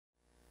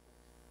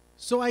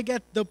So I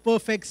get the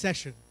perfect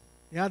session.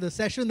 Yeah, the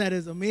session that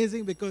is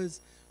amazing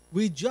because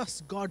we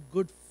just got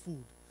good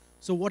food.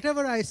 So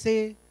whatever I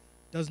say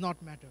does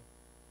not matter.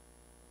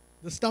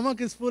 The stomach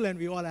is full and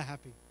we all are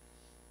happy.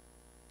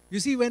 You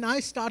see, when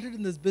I started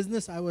in this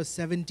business, I was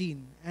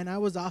 17 and I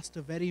was asked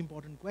a very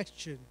important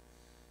question.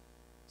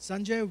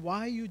 Sanjay, why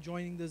are you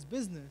joining this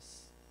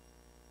business?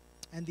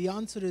 And the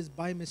answer is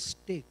by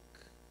mistake.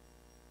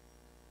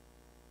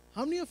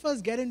 How many of us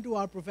get into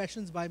our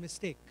professions by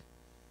mistake?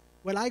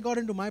 Well, I got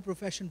into my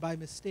profession by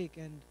mistake,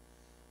 and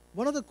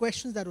one of the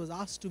questions that was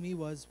asked to me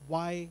was,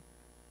 why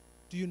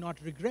do you not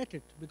regret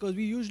it? Because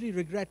we usually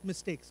regret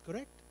mistakes,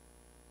 correct?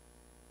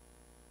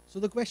 So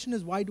the question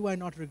is, why do I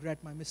not regret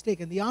my mistake?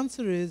 And the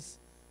answer is,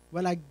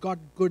 well, I got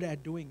good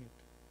at doing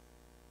it.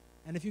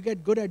 And if you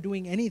get good at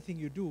doing anything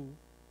you do,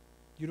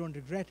 you don't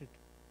regret it.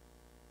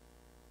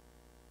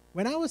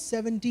 When I was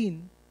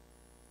 17,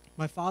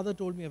 my father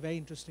told me a very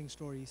interesting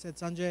story. He said,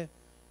 Sanjay,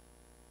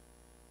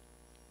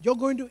 you're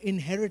going to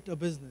inherit a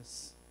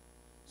business.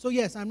 So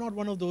yes, I'm not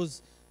one of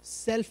those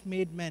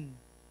self-made men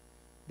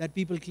that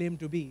people claim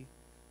to be.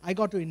 I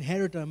got to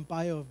inherit an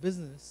empire of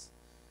business.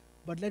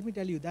 But let me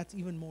tell you, that's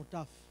even more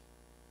tough.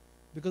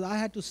 Because I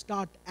had to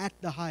start at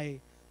the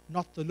high,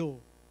 not the low.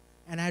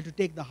 And I had to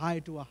take the high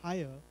to a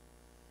higher,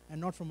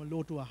 and not from a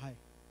low to a high.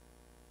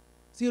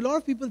 See, a lot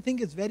of people think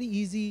it's very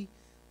easy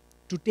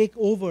to take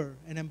over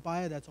an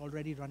empire that's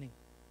already running.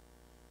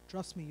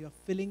 Trust me, you're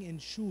filling in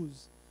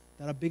shoes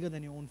that are bigger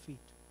than your own feet.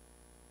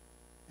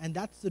 And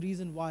that's the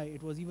reason why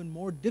it was even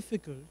more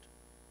difficult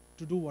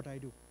to do what I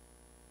do.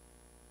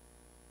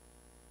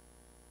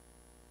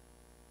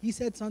 He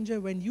said, Sanjay,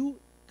 when you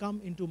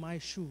come into my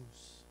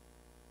shoes,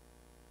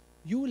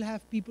 you will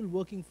have people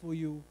working for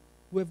you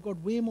who have got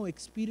way more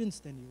experience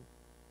than you,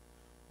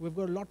 who have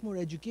got a lot more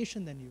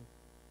education than you,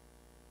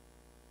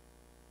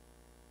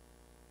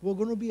 who are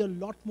going to be a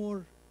lot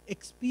more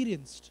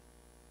experienced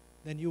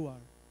than you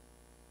are.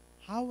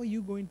 How are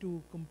you going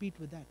to compete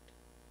with that?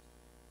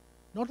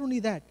 Not only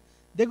that,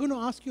 they're going to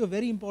ask you a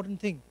very important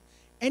thing.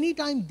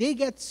 Anytime they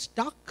get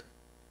stuck,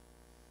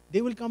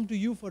 they will come to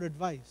you for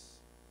advice.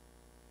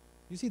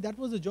 You see, that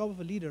was the job of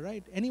a leader,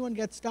 right? Anyone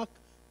gets stuck,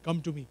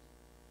 come to me.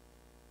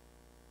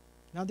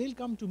 Now they'll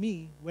come to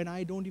me when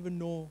I don't even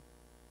know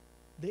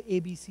the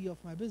ABC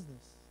of my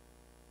business.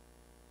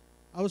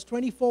 I was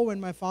 24 when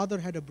my father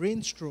had a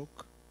brain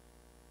stroke,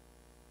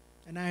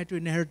 and I had to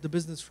inherit the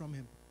business from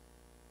him.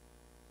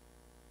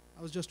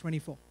 I was just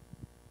 24.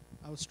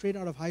 I was straight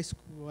out of high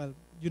school, well,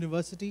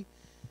 university.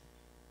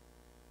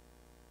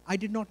 I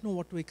did not know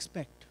what to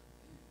expect.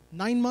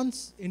 9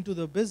 months into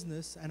the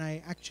business, and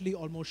I actually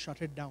almost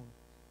shut it down.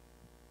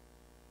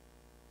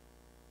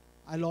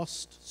 I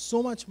lost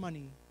so much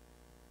money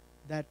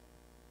that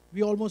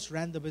we almost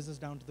ran the business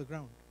down to the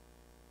ground.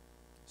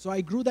 So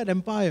I grew that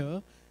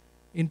empire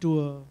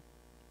into a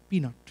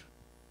peanut.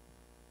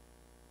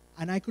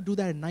 And I could do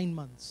that in 9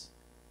 months.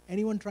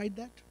 Anyone tried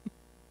that?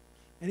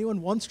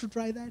 Anyone wants to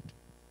try that?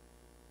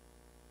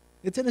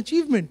 It's an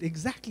achievement,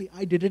 exactly.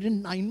 I did it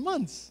in 9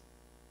 months.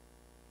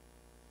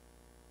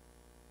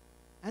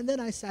 And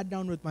then I sat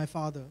down with my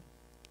father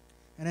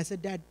and I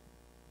said, Dad,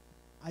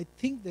 I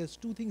think there's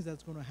two things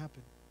that's going to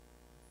happen.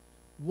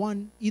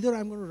 One, either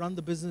I'm going to run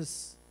the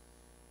business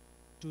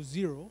to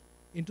zero,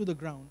 into the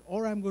ground,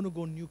 or I'm going to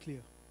go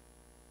nuclear.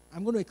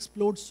 I'm going to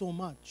explode so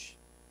much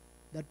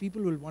that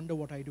people will wonder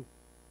what I do.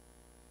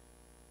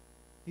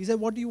 He said,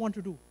 what do you want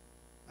to do?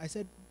 I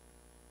said,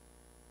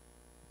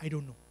 I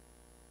don't know.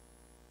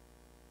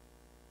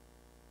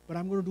 But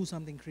I'm going to do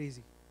something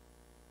crazy.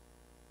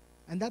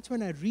 And that's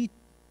when I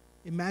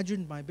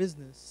reimagined my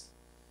business.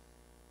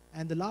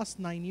 And the last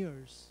 9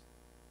 years,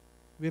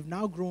 we have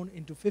now grown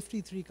into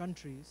 53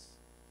 countries.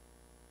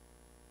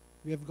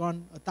 We have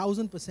gone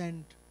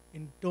 1,000%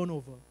 in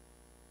turnover.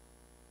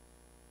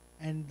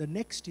 And the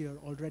next year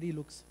already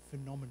looks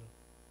phenomenal.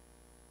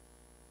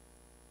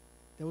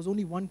 There was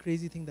only one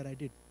crazy thing that I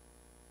did.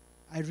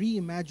 I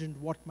reimagined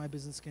what my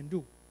business can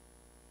do.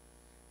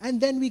 And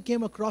then we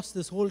came across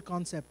this whole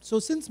concept. So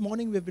since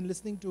morning, we've been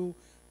listening to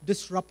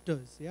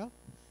disruptors, yeah?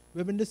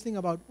 We've been listening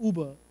about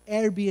Uber,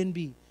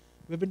 Airbnb.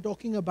 We've been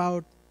talking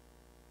about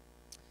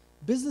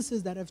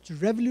businesses that have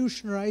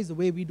revolutionized the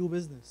way we do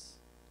business.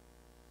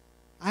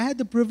 I had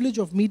the privilege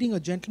of meeting a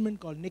gentleman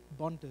called Nick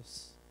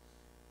Bontis.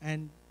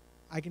 And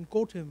I can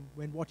quote him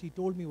when what he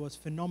told me was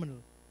phenomenal.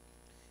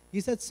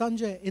 He said,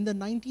 Sanjay, in the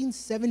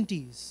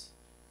 1970s,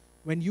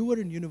 when you were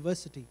in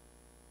university,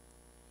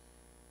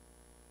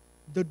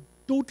 the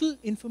total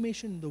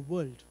information in the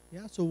world,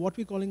 yeah, so what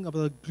we're calling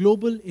about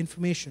global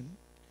information,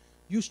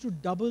 used to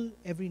double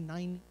every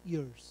 9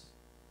 years.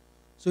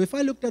 So if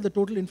I looked at the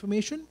total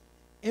information,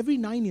 every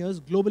 9 years,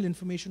 global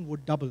information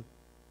would double.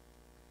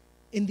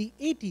 In the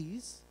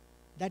 80s,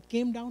 that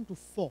came down to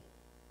 4.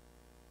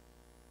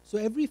 So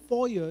every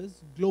 4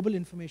 years, global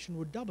information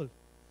would double.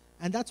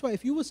 And that's why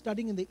if you were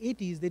studying in the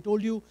 80s, they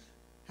told you,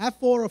 have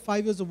 4 or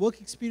 5 years of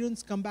work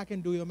experience, come back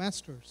and do your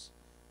master's.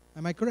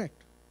 Am I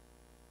correct?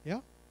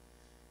 Yeah?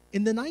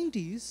 In the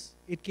 90s,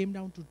 it came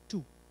down to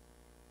 2.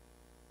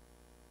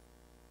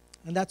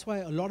 And that's why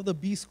a lot of the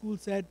B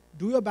schools said,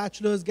 do your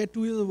bachelor's, get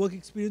 2 years of work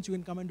experience, you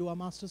can come and do our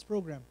master's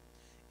program.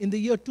 In the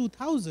year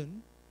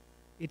 2000,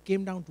 it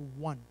came down to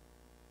 1.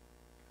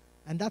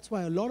 And that's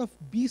why a lot of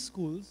B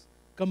schools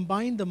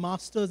combined the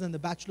master's and the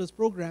bachelor's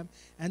program,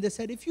 and they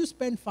said, if you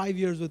spend 5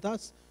 years with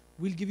us,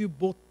 we'll give you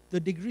both the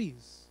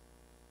degrees.